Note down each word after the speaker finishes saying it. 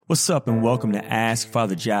What's up, and welcome to Ask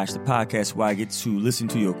Father Josh, the podcast where I get to listen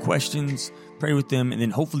to your questions, pray with them, and then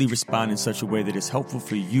hopefully respond in such a way that is helpful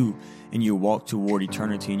for you in your walk toward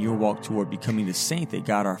eternity and your walk toward becoming the saint that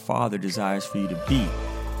God our Father desires for you to be.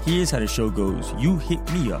 Here's how the show goes. You hit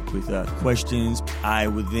me up with questions. I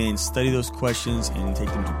would then study those questions and take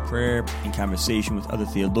them to prayer and conversation with other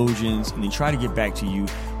theologians, and then try to get back to you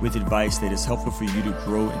with advice that is helpful for you to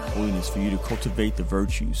grow in holiness, for you to cultivate the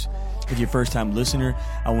virtues. If you're a first-time listener,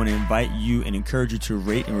 I want to invite you and encourage you to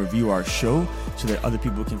rate and review our show so that other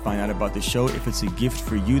people can find out about the show. If it's a gift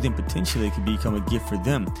for you, then potentially it could become a gift for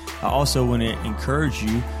them. I also want to encourage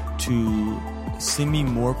you to send me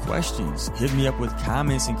more questions. Hit me up with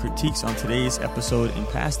comments and critiques on today's episode and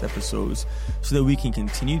past episodes so that we can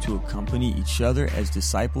continue to accompany each other as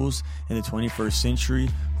disciples in the 21st century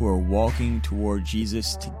who are walking toward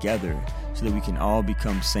Jesus together so that we can all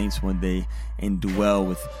become saints one day and dwell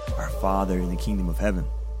with our Father in the kingdom of heaven.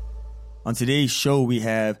 On today's show, we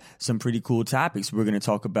have some pretty cool topics. We're going to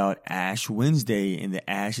talk about Ash Wednesday and the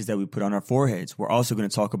ashes that we put on our foreheads. We're also going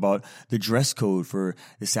to talk about the dress code for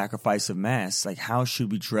the sacrifice of Mass. Like, how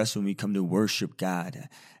should we dress when we come to worship God?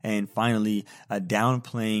 And finally,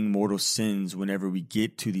 downplaying mortal sins whenever we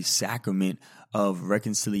get to the sacrament of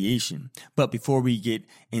reconciliation. But before we get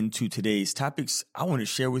into today's topics, I want to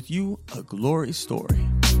share with you a glory story.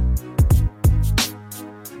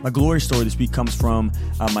 My glory story this week comes from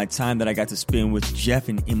my time that I got to spend with Jeff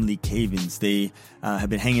and Emily Cavins. They have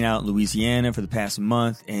been hanging out in Louisiana for the past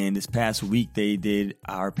month, and this past week they did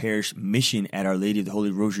our parish mission at Our Lady of the Holy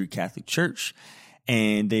Rosary Catholic Church,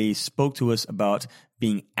 and they spoke to us about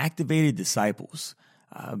being activated disciples,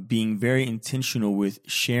 being very intentional with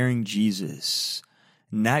sharing Jesus,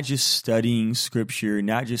 not just studying scripture,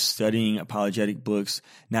 not just studying apologetic books,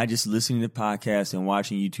 not just listening to podcasts and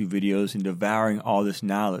watching YouTube videos and devouring all this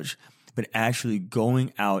knowledge, but actually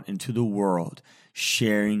going out into the world,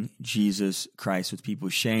 sharing Jesus Christ with people,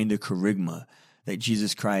 sharing the kerygma that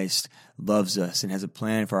Jesus Christ loves us and has a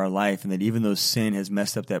plan for our life, and that even though sin has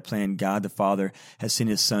messed up that plan, God the Father has sent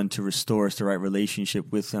his Son to restore us the right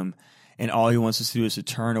relationship with him. And all he wants us to do is to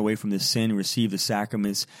turn away from the sin, receive the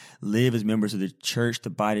sacraments, live as members of the church,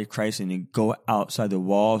 the body of Christ, and then go outside the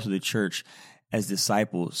walls of the church as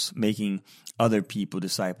disciples, making other people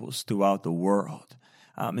disciples throughout the world.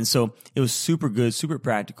 And so it was super good, super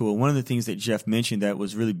practical. And one of the things that Jeff mentioned that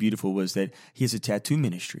was really beautiful was that he has a tattoo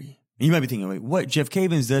ministry. And you might be thinking, like, what? Jeff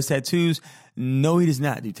Cavins does tattoos? No, he does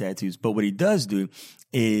not do tattoos. But what he does do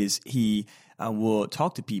is he will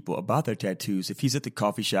talk to people about their tattoos. If he's at the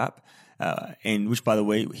coffee shop, and which, by the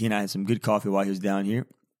way, he and I had some good coffee while he was down here.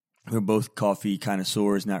 We're both coffee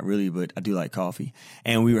connoisseurs, not really, but I do like coffee.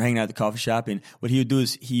 And we were hanging out at the coffee shop, and what he would do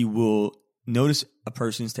is he will notice a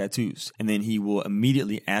person's tattoos, and then he will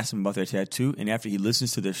immediately ask them about their tattoo. And after he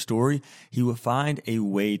listens to their story, he will find a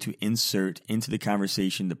way to insert into the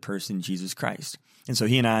conversation the person Jesus Christ. And so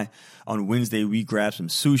he and I, on Wednesday, we grabbed some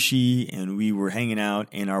sushi, and we were hanging out,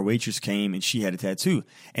 and our waitress came, and she had a tattoo.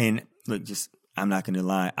 And look, I'm not going to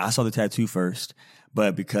lie, I saw the tattoo first,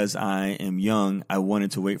 but because I am young, I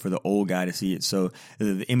wanted to wait for the old guy to see it. So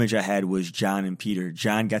the image I had was John and Peter.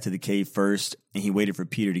 John got to the cave first, and he waited for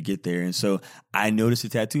Peter to get there. And so I noticed the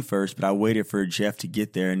tattoo first, but I waited for Jeff to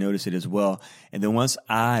get there and notice it as well. And then once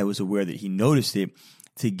I was aware that he noticed it,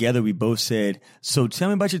 together we both said, "So tell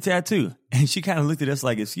me about your tattoo." And she kind of looked at us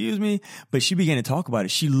like, "Excuse me?" But she began to talk about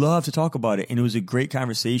it. She loved to talk about it. And it was a great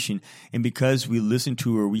conversation. And because we listened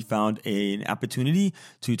to her, we found an opportunity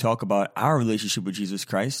to talk about our relationship with Jesus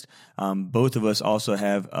Christ. Both of us also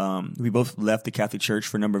have, we both left the Catholic Church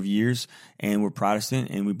for a number of years and were Protestant,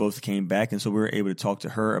 and we both came back. And so we were able to talk to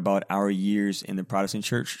her about our years in the Protestant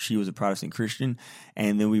church. She was a Protestant Christian.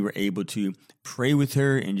 And then we were able to pray with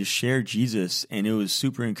her and just share Jesus. And it was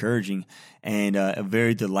super encouraging and a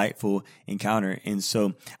very delightful encounter. And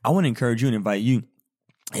so I want to encourage you and invite you,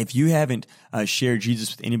 if you haven't shared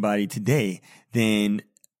Jesus with anybody today, then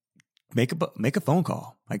make a phone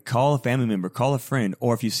call. Like, call a family member, call a friend,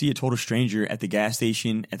 or if you see a total stranger at the gas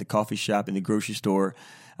station, at the coffee shop, in the grocery store,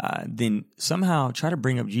 then somehow try to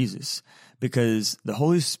bring up Jesus, because the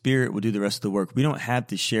Holy Spirit will do the rest of the work. We don't have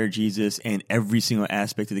to share Jesus and every single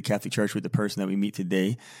aspect of the Catholic Church with the person that we meet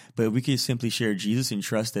today, but we can simply share Jesus and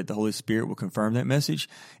trust that the Holy Spirit will confirm that message,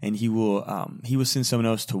 and He will send someone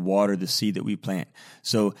else to water the seed that we plant.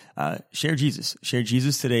 So share Jesus. Share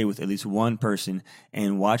Jesus today with at least one person,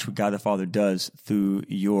 and watch what God the Father does through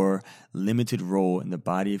your limited role in the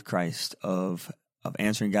body of Christ of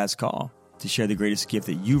answering God's call to share the greatest gift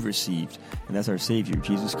that you've received, and that's our Savior,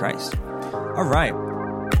 Jesus Christ. All right.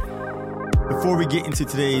 Before we get into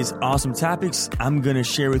today's awesome topics, I'm going to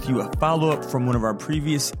share with you a follow-up from one of our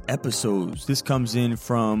previous episodes. This comes in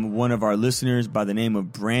from one of our listeners by the name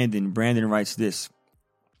of Brandon. Brandon writes this: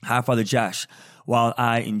 Hi, Father Josh. While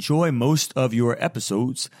I enjoy most of your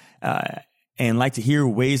episodes and like to hear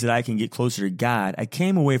ways that I can get closer to God, I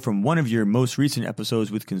came away from one of your most recent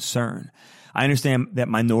episodes with concern. I understand that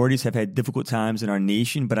minorities have had difficult times in our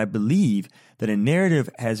nation, but I believe that a narrative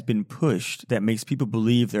has been pushed that makes people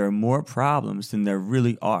believe there are more problems than there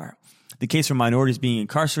really are. The case for minorities being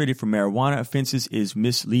incarcerated for marijuana offenses is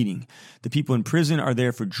misleading. The people in prison are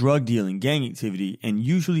there for drug dealing, gang activity, and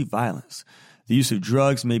usually violence. The use of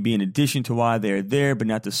drugs may be an addition to why they are there, but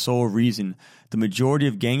not the sole reason. The majority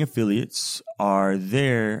of gang affiliates are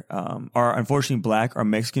unfortunately Black or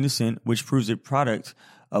Mexican descent, which proves a product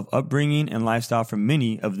of upbringing and lifestyle for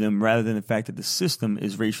many of them rather than the fact that the system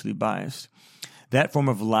is racially biased. That form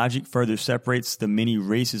of logic further separates the many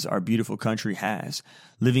races our beautiful country has.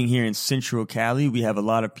 Living here in Central Cali, we have a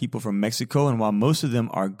lot of people from Mexico, and while most of them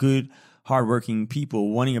are good, hardworking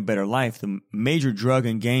people wanting a better life, the major drug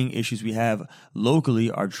and gang issues we have locally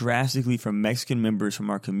are drastically from Mexican members from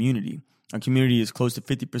our community. Our community is close to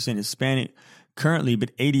 50% Hispanic currently,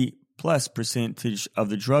 but 80+% of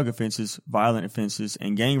the drug offenses, violent offenses,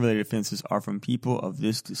 and gang-related offenses are from people of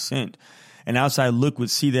this descent. An outside look would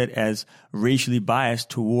see that as racially biased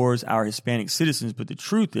towards our Hispanic citizens, but the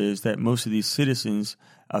truth is that most of these citizens'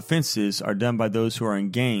 offenses are done by those who are in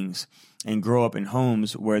gangs and grow up in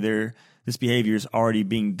homes where this behavior is already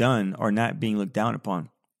being done or not being looked down upon.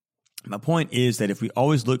 My point is that if we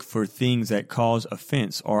always look for things that cause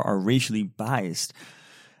offense or are racially biased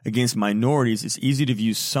against minorities, it's easy to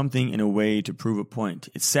view something in a way to prove a point.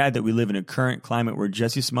 It's sad that we live in a current climate where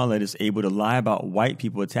Jussie Smollett is able to lie about white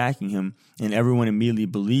people attacking him, and everyone immediately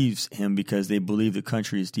believes him because they believe the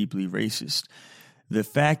country is deeply racist. The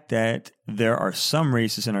fact that there are some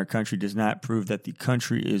racists in our country does not prove that the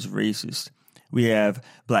country is racist. We have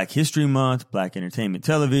Black History Month, Black Entertainment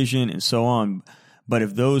Television, and so on. But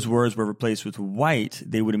if those words were replaced with white,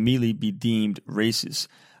 they would immediately be deemed racist.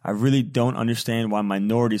 I really don't understand why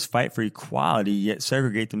minorities fight for equality yet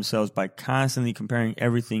segregate themselves by constantly comparing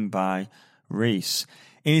everything by race.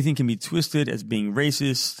 Anything can be twisted as being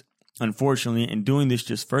racist, unfortunately, and doing this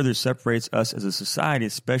just further separates us as a society,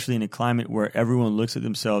 especially in a climate where everyone looks at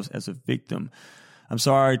themselves as a victim. I'm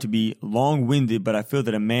sorry to be long-winded, but I feel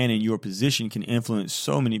that a man in your position can influence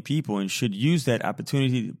so many people and should use that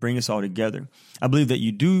opportunity to bring us all together. I believe that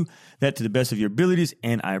you do that to the best of your abilities,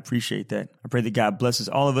 and I appreciate that. I pray that God blesses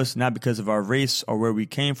all of us, not because of our race or where we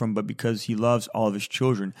came from, but because he loves all of his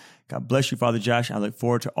children. God bless you, Father Josh. I look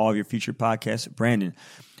forward to all of your future podcasts. Brandon,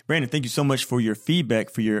 thank you so much for your feedback,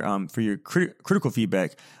 for your critical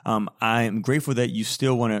feedback. I am grateful that you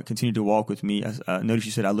still want to continue to walk with me. Notice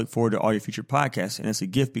you said, I look forward to all your future podcasts, and that's a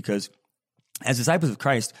gift because as disciples of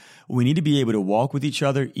Christ, we need to be able to walk with each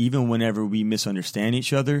other even whenever we misunderstand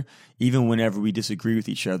each other, even whenever we disagree with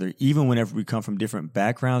each other, even whenever we come from different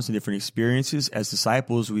backgrounds and different experiences. As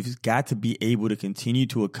disciples, we've got to be able to continue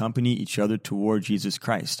to accompany each other toward Jesus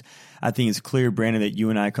Christ. I think it's clear, Brandon, that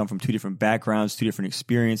you and I come from two different backgrounds, two different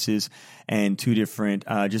experiences, and two different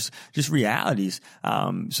just realities.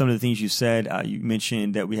 Some of the things you said, you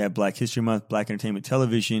mentioned that we have Black History Month, Black Entertainment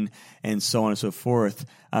Television, and so on and so forth.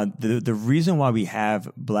 The reason why we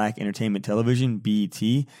have Black Entertainment Television, BET,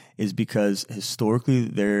 is because historically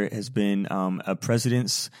there has been a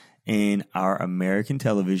precedence in our American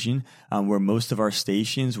television where most of our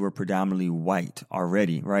stations were predominantly white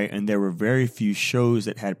already, right? And there were very few shows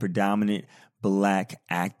that had predominant Black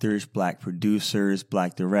actors, Black producers,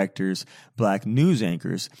 Black directors, Black news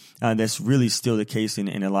anchors. That's really still the case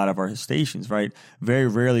in a lot of our stations, right? Very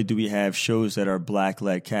rarely do we have shows that are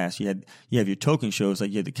Black-led cast. You have your token shows,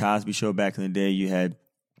 like you had the Cosby Show back in the day. You had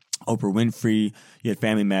Oprah Winfrey, you had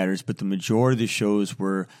Family Matters, but the majority of the shows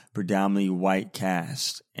were predominantly white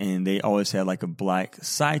cast, and they always had like a Black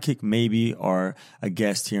sidekick maybe or a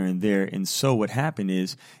guest here and there. And so what happened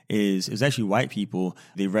is actually white people,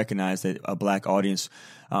 they recognized that a Black audience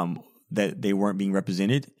that they weren't being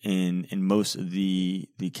represented in most of the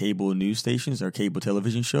cable news stations or cable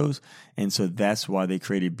television shows. And so that's why they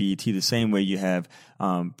created BET, the same way you have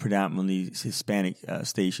predominantly Hispanic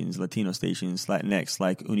stations, Latino stations, Latinx,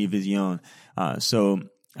 like Univision. So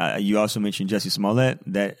you also mentioned Jussie Smollett.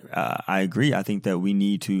 That I agree. I think that we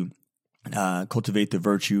need to cultivate the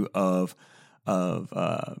virtue of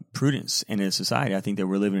prudence in a society. I think that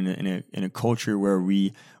we're living in a culture where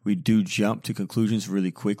we do jump to conclusions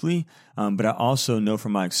really quickly. But I also know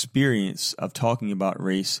from my experience of talking about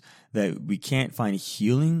race that we can't find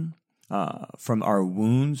healing from our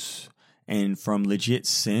wounds and from legit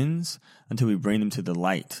sins until we bring them to the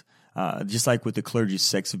light. Just like with the clergy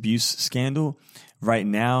sex abuse scandal, right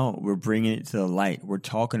now we're bringing it to the light. We're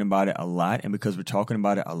talking about it a lot. And because we're talking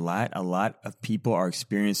about it a lot of people are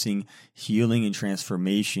experiencing healing and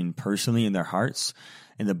transformation personally in their hearts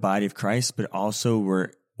in the body of Christ, but also we're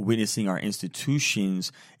witnessing our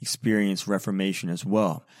institutions experience reformation as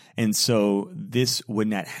well. And so this would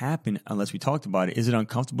not happen unless we talked about it. Is it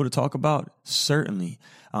uncomfortable to talk about? Certainly.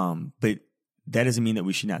 But that doesn't mean that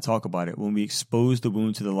we should not talk about it. When we expose the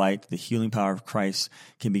wound to the light, the healing power of Christ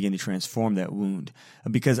can begin to transform that wound.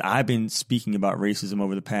 Because I've been speaking about racism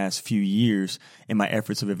over the past few years in my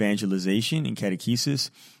efforts of evangelization and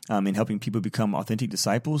catechesis, and helping people become authentic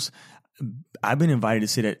disciples, I've been invited to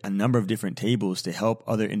sit at a number of different tables to help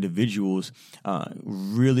other individuals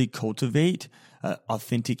really cultivate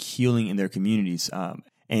authentic healing in their communities.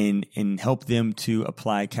 And help them to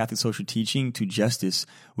apply Catholic social teaching to justice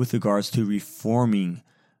with regards to reforming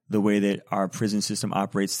the way that our prison system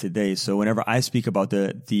operates today. So whenever I speak about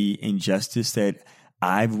the injustice that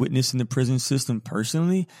I've witnessed in the prison system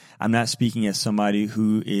personally, I'm not speaking as somebody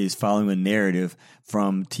who is following a narrative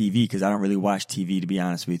from TV, because I don't really watch TV, to be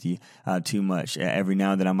honest with you, too much. Every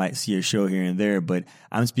now and then I might see a show here and there, but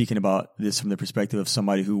I'm speaking about this from the perspective of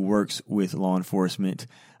somebody who works with law enforcement,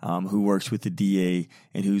 who works with the DA,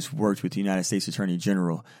 and who's worked with the United States Attorney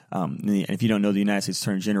General. And if you don't know, the United States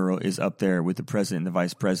Attorney General is up there with the President and the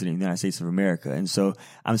Vice President of the United States of America. And so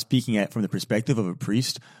I'm speaking from the perspective of a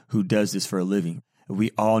priest who does this for a living.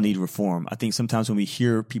 We all need reform. I think sometimes when we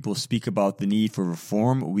hear people speak about the need for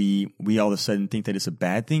reform, we all of a sudden think that it's a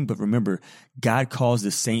bad thing. But remember, God calls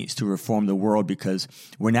the saints to reform the world because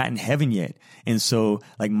we're not in heaven yet. And so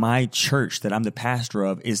like my church that I'm the pastor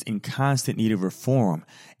of is in constant need of reform.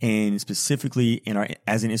 And specifically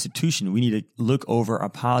as an institution, we need to look over our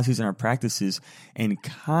policies and our practices and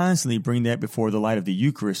constantly bring that before the light of the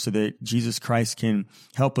Eucharist so that Jesus Christ can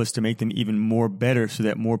help us to make them even more better so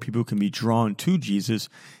that more people can be drawn to Jesus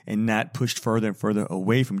and not pushed further and further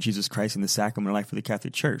away from Jesus Christ and the sacrament life of the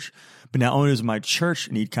Catholic Church. But not only does my church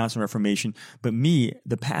need constant reformation, but me,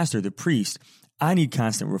 the pastor, the priest, I need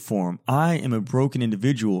constant reform. I am a broken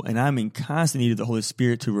individual, and I'm in constant need of the Holy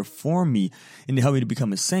Spirit to reform me and to help me to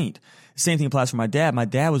become a saint. Same thing applies for my dad. My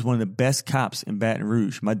dad was one of the best cops in Baton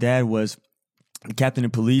Rouge. My dad was the captain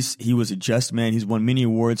of police. He was a just man. He's won many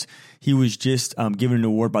awards. He was just given an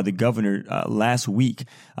award by the governor last week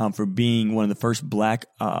for being one of the first black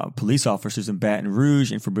police officers in Baton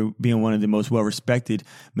Rouge and for being one of the most well-respected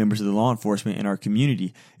members of the law enforcement in our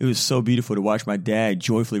community. It was so beautiful to watch my dad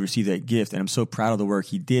joyfully receive that gift, and I'm so proud of the work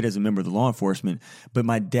he did as a member of the law enforcement. But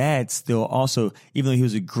my dad still also, even though he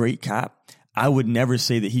was a great cop, I would never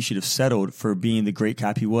say that he should have settled for being the great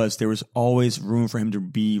cop he was. There was always room for him to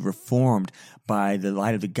be reformed by the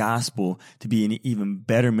light of the gospel to be an even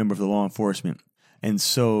better member of the law enforcement. And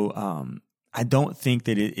so I don't think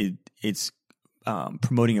that it's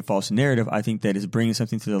promoting a false narrative. I think that it's bringing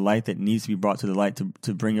something to the light that needs to be brought to the light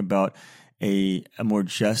to bring about a more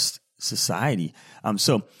just society.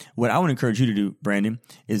 So what I want to encourage you to do, Brandon,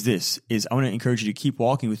 is I want to encourage you to keep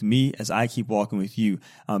walking with me as I keep walking with you.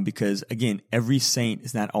 Because again, every saint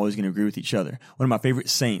is not always going to agree with each other. One of my favorite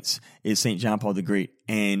saints is St. John Paul the Great.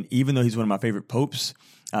 And even though he's one of my favorite popes,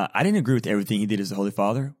 I didn't agree with everything he did as the Holy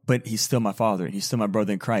Father, but he's still my father and he's still my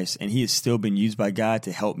brother in Christ. And he has still been used by God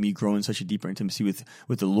to help me grow in such a deeper intimacy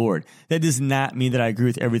with the Lord. That does not mean that I agree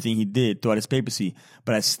with everything he did throughout his papacy,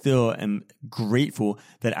 but I still am grateful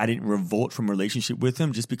that I didn't revolt from relationship with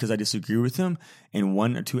him just because I disagree with him in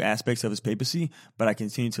one or two aspects of his papacy, but I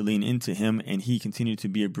continue to lean into him and he continued to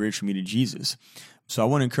be a bridge for me to Jesus. So I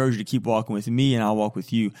want to encourage you to keep walking with me and I'll walk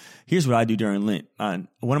with you. Here's what I do during Lent. One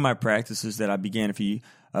of my practices that I began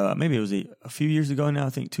maybe it was a few years ago now, I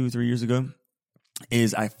think 2 or 3 years ago,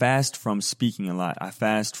 is I fast from speaking a lot. I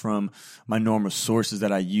fast from my normal sources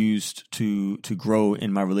that I used to grow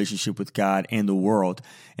in my relationship with God and the world.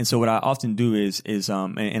 And so what I often do is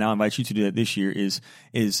and I'll invite you to do that this year, is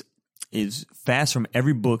fast from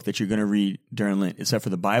every book that you're going to read during Lent, except for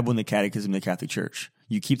the Bible and the Catechism of the Catholic Church.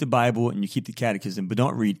 You keep the Bible and you keep the Catechism, but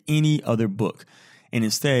don't read any other book. And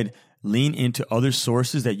instead, lean into other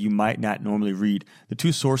sources that you might not normally read. The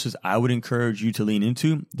two sources I would encourage you to lean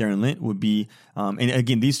into during Lent would be, and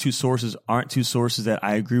again, these two sources aren't two sources that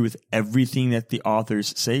I agree with everything that the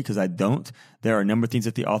authors say, because I don't. There are a number of things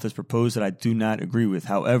that the authors propose that I do not agree with.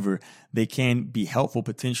 However, they can be helpful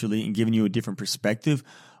potentially in giving you a different perspective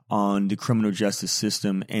on the criminal justice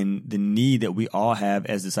system and the need that we all have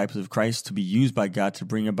as disciples of Christ to be used by God to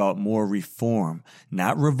bring about more reform,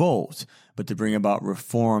 not revolt, but to bring about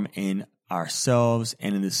reform in ourselves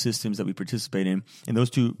and in the systems that we participate in. And those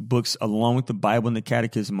two books, along with the Bible and the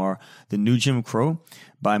Catechism, are The New Jim Crow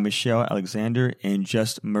by Michelle Alexander and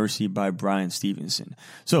Just Mercy by Brian Stevenson.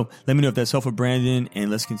 So let me know if that's helpful, Brandon, and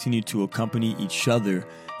let's continue to accompany each other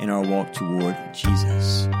in our walk toward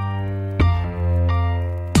Jesus.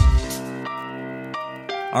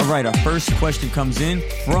 All right, our first question comes in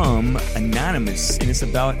from Anonymous, and it's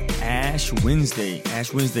about Ash Wednesday.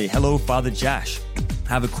 Ash Wednesday. Hello, Father Josh.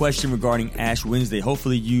 I have a question regarding Ash Wednesday.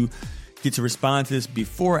 Hopefully you get to respond to this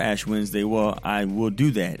before Ash Wednesday. Well, I will do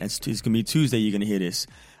that. It's going to be Tuesday you're going to hear this.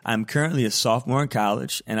 I'm currently a sophomore in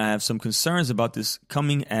college, and I have some concerns about this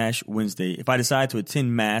coming Ash Wednesday. If I decide to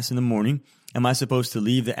attend Mass in the morning, am I supposed to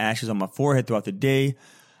leave the ashes on my forehead throughout the day?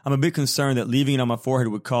 I'm a bit concerned that leaving it on my forehead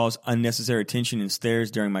would cause unnecessary attention and stares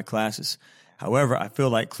during my classes. However, I feel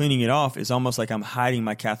like cleaning it off is almost like I'm hiding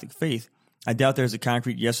my Catholic faith. I doubt there's a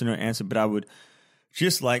concrete yes or no answer, but I would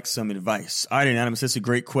just like some advice. All right, Anonymous, that's a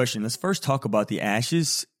great question. Let's first talk about the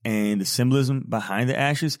ashes and the symbolism behind the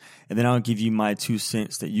ashes, and then I'll give you my 2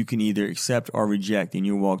 cents that you can either accept or reject in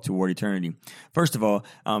your walk toward eternity. First of all,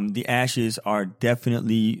 the ashes are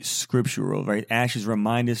definitely scriptural, right? Ashes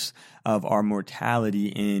remind us of our mortality.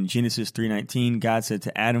 In Genesis 3:19, God said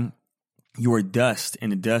to Adam, "You are dust,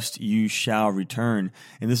 and to dust you shall return."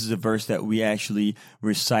 And this is a verse that we actually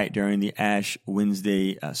recite during the Ash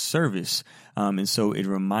Wednesday service. And so it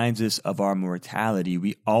reminds us of our mortality.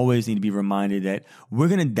 We always need to be reminded that we're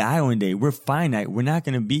going to die one day. We're finite. We're not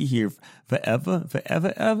going to be here forever.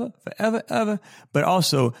 But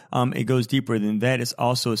also, it goes deeper than that. It's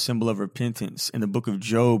also a symbol of repentance. In the book of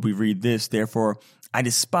Job, we read this: "Therefore, I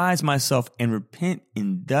despise myself and repent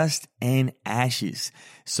in dust and ashes."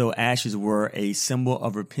 So ashes were a symbol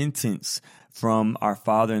of repentance from our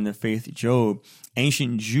father in the faith, Job.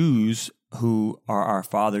 Ancient Jews, who are our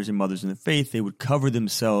fathers and mothers in the faith, they would cover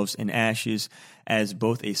themselves in ashes as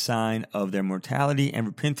both a sign of their mortality and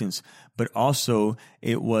repentance, but also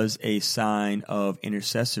it was a sign of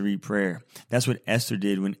intercessory prayer. That's what Esther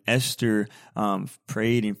did. When Esther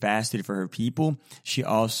prayed and fasted for her people, she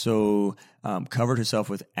also covered herself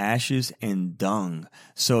with ashes and dung.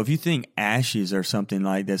 So if you think ashes are something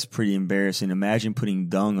like that's pretty embarrassing, imagine putting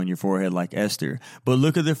dung on your forehead like Esther. But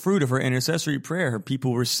look at the fruit of her intercessory prayer. Her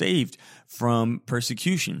people were saved from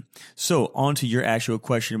persecution. So on to your actual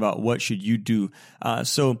question about what should you do.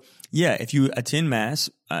 Yeah, if you attend Mass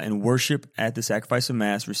and worship at the sacrifice of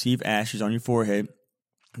Mass, receive ashes on your forehead,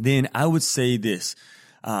 then I would say this.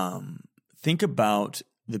 Think about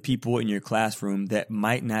the people in your classroom that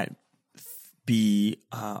might not be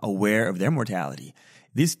aware of their mortality.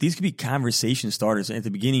 These could be conversation starters. At the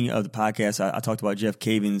beginning of the podcast, I talked about Jeff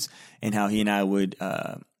Cavins and how he and I would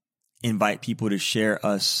invite people to share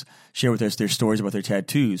with us their stories about their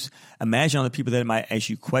tattoos. Imagine all the people that might ask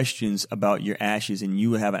you questions about your ashes, and you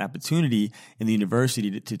would have an opportunity in the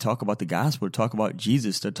university to talk about the gospel, to talk about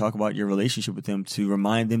Jesus, to talk about your relationship with him, to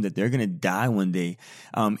remind them that they're going to die one day.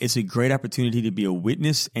 It's a great opportunity to be a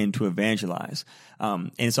witness and to evangelize.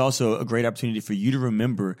 And it's also a great opportunity for you to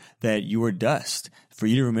remember that you are dust, for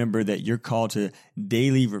you to remember that you're called to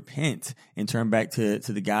daily repent and turn back to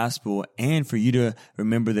the gospel, and for you to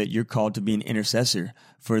remember that you're called to be an intercessor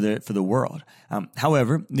for the world.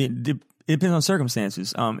 However, it depends on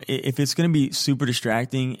circumstances. If it's going to be super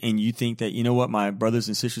distracting and you think that, you know what, my brothers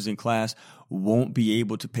and sisters in class won't be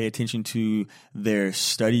able to pay attention to their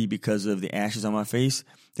study because of the ashes on my face,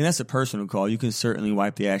 then that's a personal call. You can certainly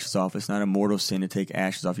wipe the ashes off. It's not a mortal sin to take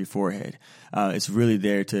ashes off your forehead. It's really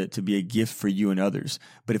there to be a gift for you and others.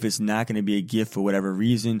 But if it's not going to be a gift for whatever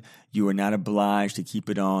reason, you are not obliged to keep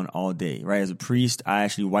it on all day, right? As a priest, I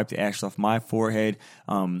actually wipe the ashes off my forehead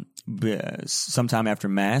sometime after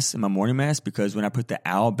Mass, in my morning Mass, because when I put the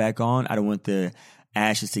owl back on, I don't want the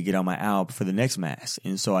ashes to get on my owl for the next Mass.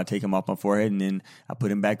 And so I take them off my forehead and then I put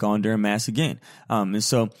them back on during Mass again. And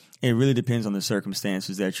so it really depends on the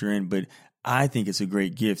circumstances that you're in, but I think it's a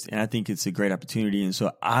great gift and I think it's a great opportunity. And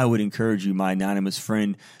so I would encourage you, my anonymous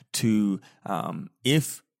friend, to,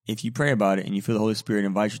 if you pray about it and you feel the Holy Spirit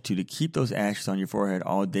invite you to keep those ashes on your forehead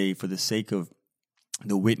all day for the sake of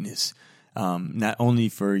the witness, not only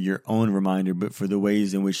for your own reminder, but for the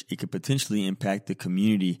ways in which it could potentially impact the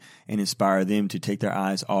community and inspire them to take their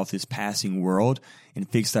eyes off this passing world and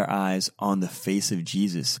fix their eyes on the face of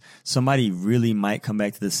Jesus. Somebody really might come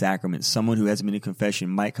back to the sacrament. Someone who hasn't been to confession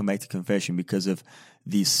might come back to confession because of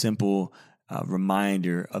these simple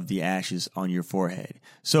reminder of the ashes on your forehead.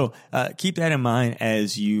 So keep that in mind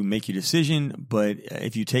as you make your decision. But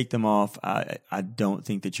if you take them off, I don't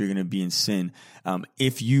think that you're going to be in sin.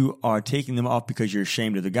 If you are taking them off because you're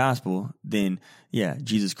ashamed of the gospel, then yeah,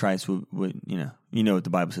 Jesus Christ would you know what the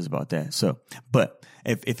Bible says about that. So, but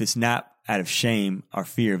if it's not out of shame or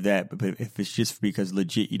fear of that, but if it's just because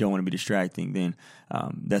legit you don't want to be distracting, then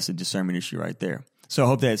that's a discernment issue right there. So I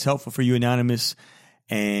hope that's helpful for you, Anonymous.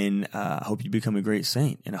 And I hope you become a great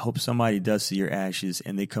saint. And I hope somebody does see your ashes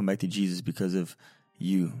and they come back to Jesus because of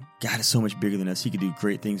you. God is so much bigger than us. He can do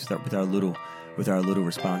great things with our little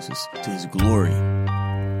responses to his glory.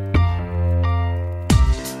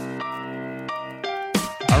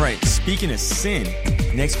 All right, speaking of sin,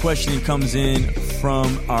 next question comes in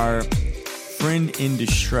from our friend in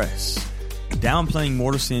distress. Downplaying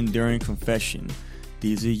mortal sin during confession.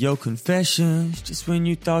 These are your confessions, just when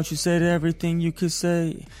you thought you said everything you could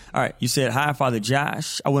say. All right, you said, hi, Father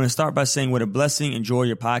Josh. I want to start by saying what a blessing and joy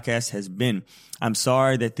your podcast has been. I'm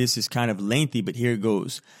sorry that this is kind of lengthy, but here it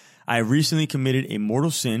goes. I recently committed a mortal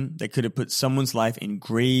sin that could have put someone's life in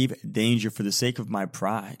grave danger for the sake of my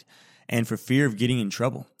pride and for fear of getting in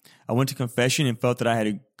trouble. I went to confession and felt that I had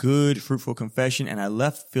a good, fruitful confession, and I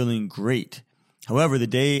left feeling great. However, the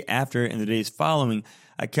day after and the days following,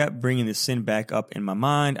 I kept bringing the sin back up in my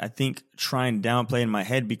mind. I think trying to downplay it in my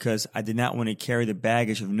head because I did not want to carry the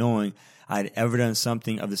baggage of knowing I had ever done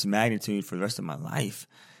something of this magnitude for the rest of my life.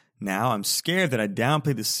 Now I'm scared that I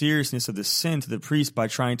downplayed the seriousness of the sin to the priest by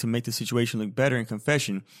trying to make the situation look better in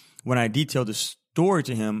confession. When I detailed the story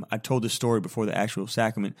to him, I told the story before the actual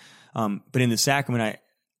sacrament. But in the sacrament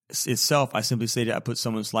itself, I simply stated I put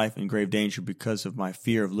someone's life in grave danger because of my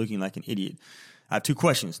fear of looking like an idiot. I have two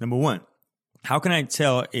questions. Number one, how can I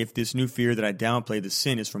tell if this new fear that I downplay the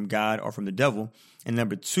sin is from God or from the devil? And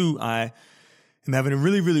number two, I am having a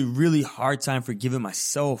really, really, really hard time forgiving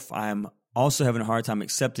myself. I'm also having a hard time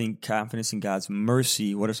accepting confidence in God's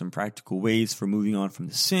mercy. What are some practical ways for moving on from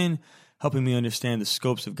the sin, helping me understand the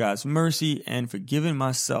scopes of God's mercy, and forgiving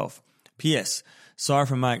myself? P.S. Sorry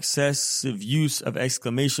for my excessive use of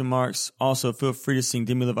exclamation marks. Also, feel free to sing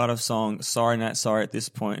Demi Lovato's song, Sorry Not Sorry, at this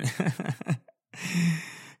point.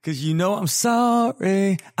 Because I'm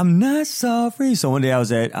sorry, I'm not sorry. So one day I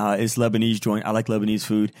was at this Lebanese joint. I like Lebanese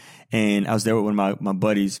food. And I was there with one of my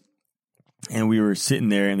buddies. And we were sitting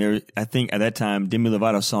there. And I think at that time, Demi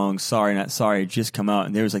Lovato's song, Sorry Not Sorry, had just come out.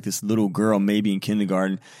 And there was like this little girl, maybe in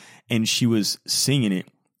kindergarten. And she was singing it.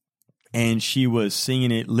 And she was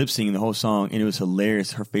singing it, lip singing the whole song. And it was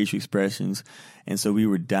hilarious, her facial expressions. And so we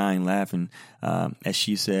were dying laughing as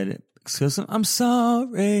she said it. Cause I'm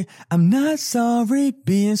sorry, I'm not sorry,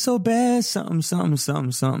 being so bad,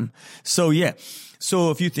 something. So yeah, so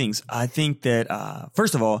a few things. I think that,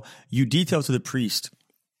 first of all, you detail to the priest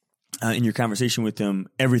in your conversation with them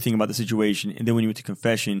everything about the situation. And then when you went to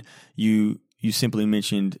confession, you simply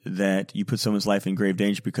mentioned that you put someone's life in grave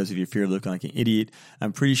danger because of your fear of looking like an idiot.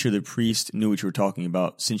 I'm pretty sure the priest knew what you were talking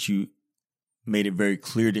about since you made it very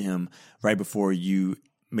clear to him right before you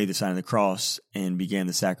made the sign of the cross and began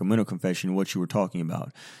the sacramental confession, what you were talking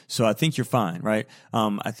about. So I think you're fine, right?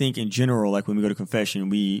 I think in general, like when we go to confession,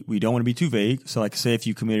 we don't want to be too vague. So like say if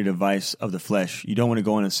you committed a vice of the flesh, you don't want to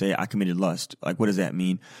go in and say, I committed lust. Like what does that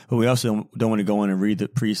mean? But we also don't want to go in and read the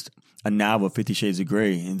priest a novel of 50 Shades of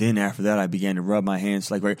Grey. And then after that, I began to rub my hands.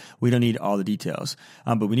 Like, right, we don't need all the details.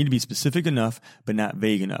 But we need to be specific enough, but not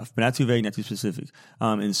vague enough. But not too vague, not too specific.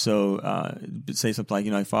 And so say something like,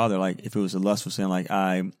 like, Father, like if it was a lustful sin, like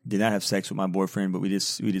I did not have sex with my boyfriend, but we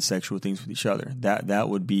did sexual things with each other. That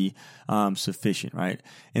would be sufficient, right?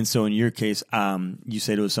 And so in your case, you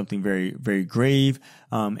said it was something very, very grave.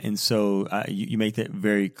 And so you make that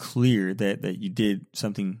very clear that you did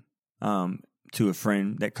something to a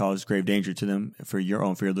friend that caused grave danger to them for your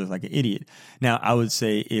own fear of looking like an idiot. Now, I would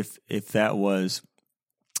say if that was,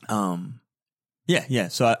 yeah.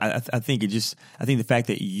 So I think I think the fact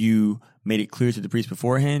that you made it clear to the priest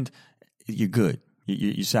beforehand, you're good.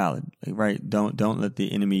 You're solid, right? Don't let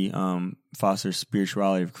the enemy foster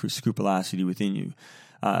spirituality or scrupulosity within you.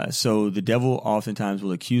 So the devil oftentimes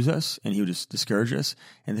will accuse us and he will just discourage us.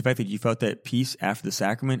 And the fact that you felt that peace after the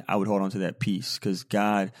sacrament, I would hold on to that peace because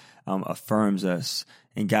God affirms us.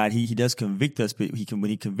 And God, he does convict us, but when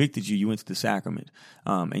he convicted you, you went to the sacrament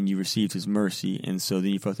and you received his mercy. And so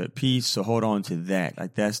then you felt that peace. So hold on to that.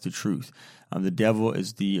 Like that's the truth. The devil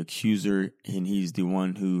is the accuser and he's the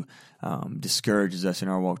one who discourages us in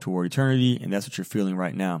our walk toward eternity. And that's what you're feeling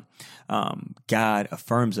right now. God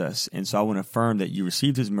affirms us. And so I want to affirm that you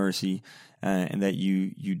received his mercy and that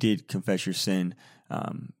you did confess your sin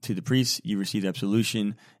to the priest. You received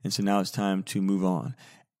absolution. And so now it's time to move on.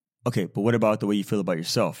 Okay, but what about the way you feel about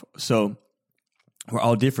yourself? So we're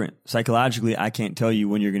all different. Psychologically, I can't tell you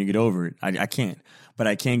when you're going to get over it. I can't. But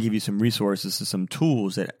I can give you some resources and some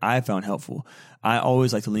tools that I found helpful. I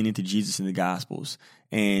always like to lean into Jesus in the Gospels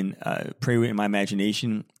and pray in my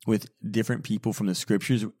imagination with different people from the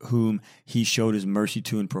Scriptures whom he showed his mercy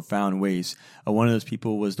to in profound ways. One of those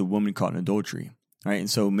people was the woman caught in adultery. Right.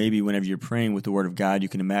 And so maybe whenever you're praying with the word of God, you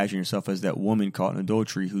can imagine yourself as that woman caught in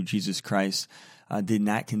adultery who Jesus Christ did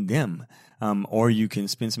not condemn. Or you can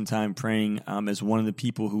spend some time praying as one of the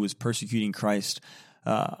people who was persecuting Christ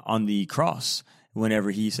on the cross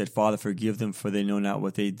whenever he said, Father, forgive them, for they know not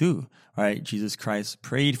what they do. Right? Jesus Christ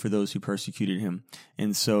prayed for those who persecuted him.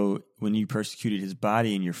 And so when you persecuted his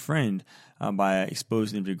body and your friend by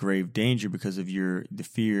exposing them to grave danger because of the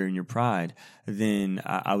fear and your pride, then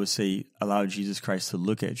I would say allow Jesus Christ to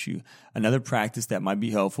look at you. Another practice that might be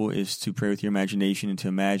helpful is to pray with your imagination and to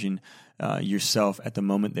imagine yourself at the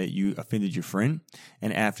moment that you offended your friend.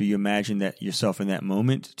 And after you imagine that yourself in that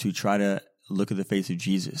moment, to try to look at the face of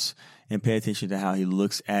Jesus and pay attention to how he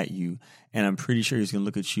looks at you. And I'm pretty sure he's going to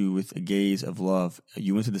look at you with a gaze of love.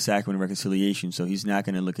 You went to the sacrament of reconciliation, so he's not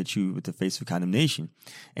going to look at you with the face of condemnation.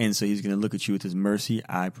 And so he's going to look at you with his mercy,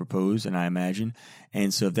 I propose and I imagine.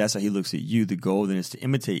 And so if that's how he looks at you, the goal then is to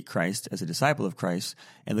imitate Christ as a disciple of Christ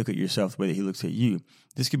and look at yourself the way that he looks at you.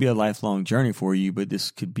 This could be a lifelong journey for you, but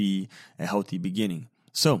this could be a healthy beginning.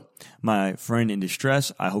 So, my friend in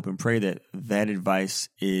distress, I hope and pray that that advice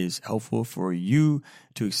is helpful for you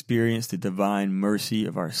to experience the divine mercy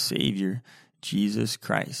of our Savior, Jesus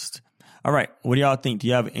Christ. All right, what do y'all think? Do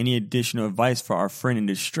you have any additional advice for our friend in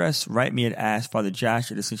distress? Write me at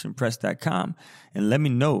askfatherjosh@ascensionpress.com and let me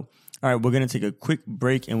know. All right, we're going to take a quick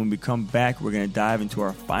break, and when we come back, we're going to dive into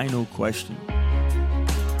our final question.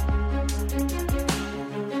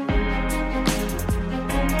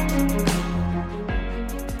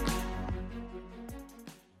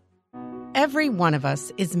 Every one of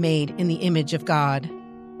us is made in the image of God.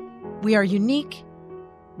 We are unique,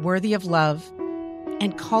 worthy of love,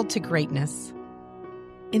 and called to greatness.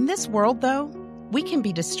 In this world, though, we can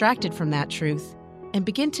be distracted from that truth and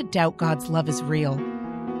begin to doubt God's love is real.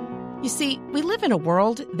 You see, we live in a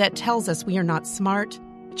world that tells us we are not smart,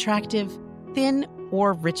 attractive, thin,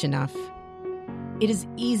 or rich enough. It is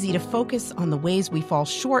easy to focus on the ways we fall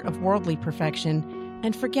short of worldly perfection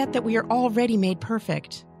and forget that we are already made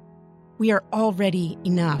perfect. We are already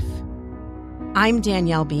enough. I'm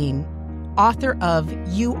Danielle Bean, author of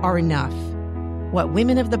You Are Enough, What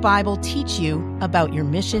Women of the Bible Teach You About Your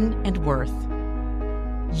Mission and Worth.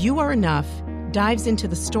 You Are Enough dives into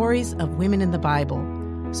the stories of women in the Bible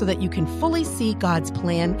so that you can fully see God's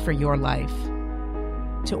plan for your life.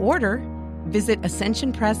 To order, visit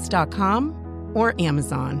ascensionpress.com or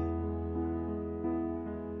Amazon.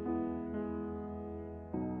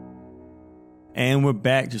 And we're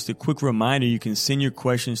back. Just a quick reminder, you can send your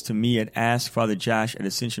questions to me at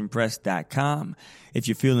askfatherjosh@ascensionpress.com. If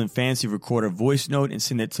you're feeling fancy, record a voice note and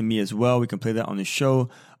send it to me as well. We can play that on the show.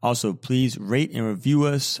 Also, please rate and review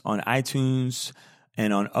us on iTunes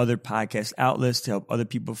and on other podcast outlets to help other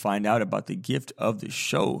people find out about the gift of the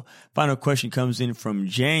show. Final question comes in from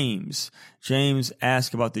James. James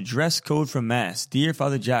asks about the dress code for Mass. Dear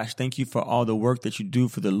Father Josh, thank you for all the work that you do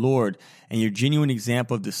for the Lord and your genuine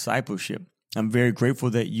example of discipleship. I'm very grateful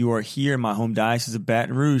that you are here in my home diocese of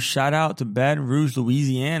Baton Rouge. Shout out to Baton Rouge,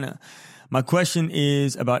 Louisiana. My question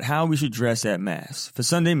is about how we should dress at Mass. For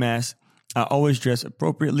Sunday Mass, I always dress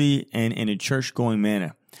appropriately and in a church-going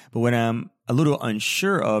manner. But what I'm a little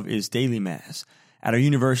unsure of is daily Mass. At our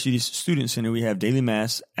university's student center, we have daily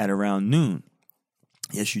Mass at around noon.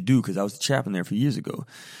 Yes, you do, because I was the chaplain there a few years ago.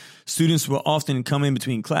 Students will often come in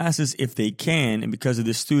between classes if they can, and because of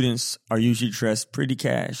this, students are usually dressed pretty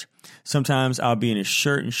cash. Sometimes I'll be in a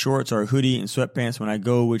shirt and shorts or a hoodie and sweatpants when I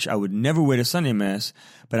go, which I would never wear to Sunday Mass,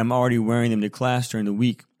 but I'm already wearing them to class during the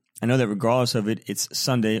week. I know that regardless of it, it's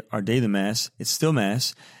Sunday or daily Mass, it's still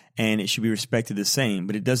Mass, and it should be respected the same,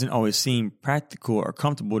 but it doesn't always seem practical or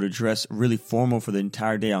comfortable to dress really formal for the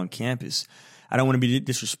entire day on campus. I don't want to be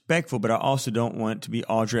disrespectful, but I also don't want to be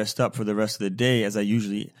all dressed up for the rest of the day as I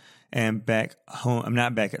usually am back home. I'm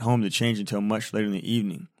not back at home to change until much later in the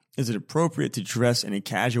evening. Is it appropriate to dress in a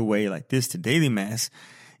casual way like this to daily Mass,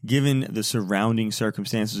 given the surrounding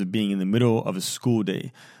circumstances of being in the middle of a school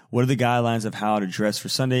day? What are the guidelines of how to dress for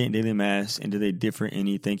Sunday and daily Mass, and do they differ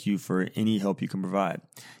any? Thank you for any help you can provide.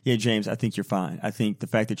 Yeah, James, I think you're fine. I think the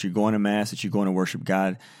fact that you're going to Mass, that you're going to worship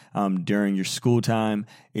God during your school time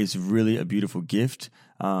is really a beautiful gift.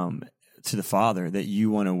 to the Father that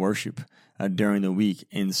you want to worship during the week.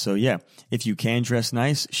 And so, yeah, if you can dress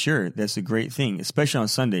nice, sure, that's a great thing, especially on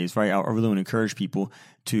Sundays, right? I really want to encourage people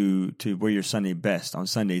to wear your Sunday best on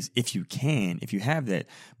Sundays if you can, if you have that.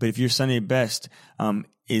 But if your Sunday best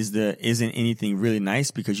isn't anything really nice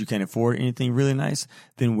because you can't afford anything really nice,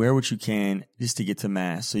 then wear what you can just to get to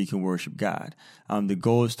Mass so you can worship God. The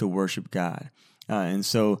goal is to worship God. And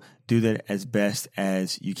so do that as best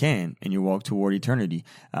as you can in your walk toward eternity.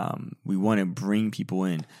 We want to bring people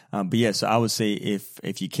in. But yeah, so I would say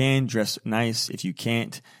if you can, dress nice. If you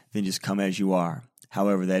can't, then just come as you are,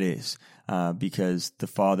 however that is, because the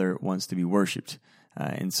Father wants to be worshiped.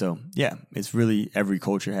 And so, yeah, it's really every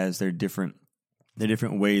culture has their different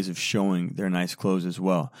ways of showing their nice clothes as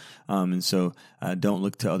well. And so don't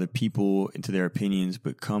look to other people and to their opinions,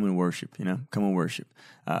 but come and worship, come and worship.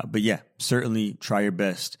 But yeah, certainly try your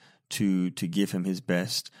best to give him his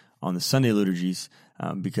best on the Sunday liturgies,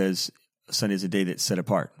 because Sunday is a day that's set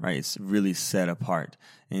apart, right? It's really set apart.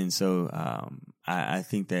 And so I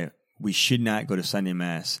think that we should not go to Sunday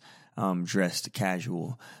Mass dressed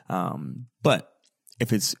casual. But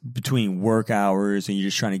if it's between work hours and you're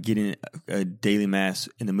just trying to get in a daily Mass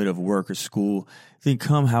in the middle of work or school, then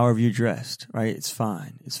come however you're dressed, right? It's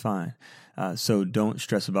fine. It's fine. So don't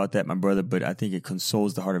stress about that, my brother, but I think it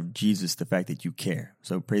consoles the heart of Jesus, the fact that you care.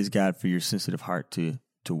 So praise God for your sensitive heart to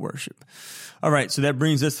worship. All right, so that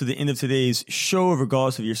brings us to the end of today's show.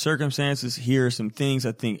 Regardless of your circumstances, here are some things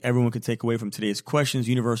I think everyone can take away from today's questions.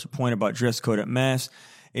 Universal point about dress code at Mass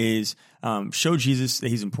is show Jesus that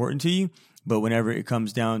he's important to you. But whenever it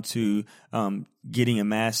comes down to getting a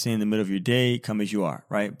Mass in the middle of your day, come as you are,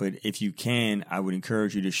 right? But if you can, I would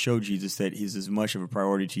encourage you to show Jesus that he's as much of a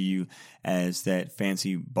priority to you as that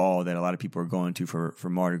fancy ball that a lot of people are going to for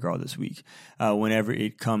Mardi Gras this week. Whenever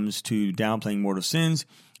it comes to downplaying mortal sins,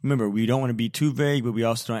 remember, we don't want to be too vague, but we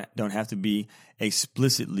also don't have to be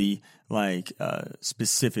explicitly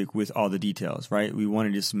specific with all the details, right? We want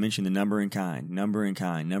to just mention the number and kind,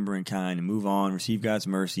 and move on, receive God's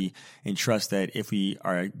mercy, and trust that if we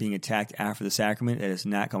are being attacked after the sacrament, that it's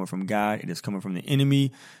not coming from God, it is coming from the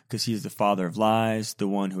enemy, because he is the father of lies, the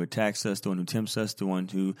one who attacks us, the one who tempts us, the one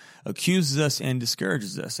who accuses us and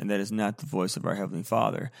discourages us, and that is not the voice of our Heavenly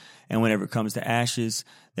Father. And whenever it comes to ashes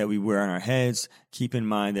that we wear on our heads, keep in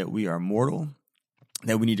mind that we are mortal,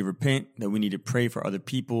 that we need to repent, that we need to pray for other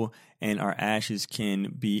people, and our ashes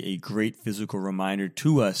can be a great physical reminder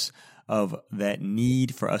to us of that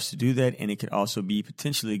need for us to do that, and it could also be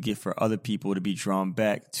potentially a gift for other people to be drawn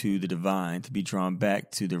back to the divine, to be drawn back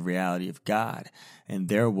to the reality of God and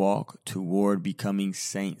their walk toward becoming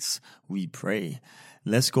saints. We pray.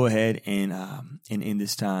 Let's go ahead and end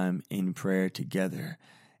this time in prayer together.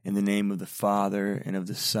 In the name of the Father, and of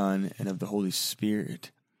the Son, and of the Holy Spirit.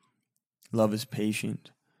 Love is patient.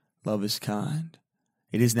 Love is kind.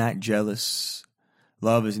 It is not jealous.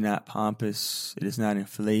 Love is not pompous. It is not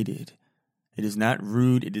inflated. It is not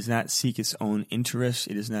rude. It does not seek its own interest.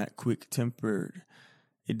 It is not quick-tempered.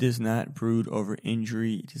 It does not brood over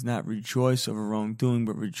injury. It does not rejoice over wrongdoing,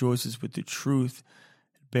 but rejoices with the truth.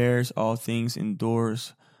 It bears all things,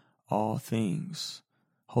 endures all things.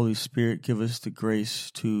 Holy Spirit, give us the grace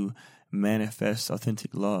to manifest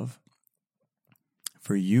authentic love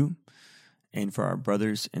for you and for our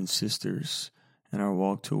brothers and sisters in our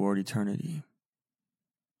walk toward eternity.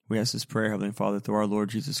 We ask this prayer, Heavenly Father, through our Lord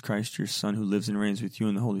Jesus Christ, your Son, who lives and reigns with you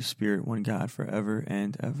in the Holy Spirit, one God, forever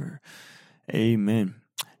and ever. Amen.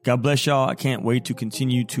 God bless y'all. I can't wait to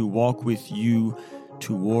continue to walk with you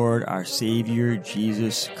toward our Savior,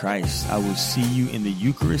 Jesus Christ. I will see you in the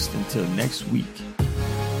Eucharist. Until next week.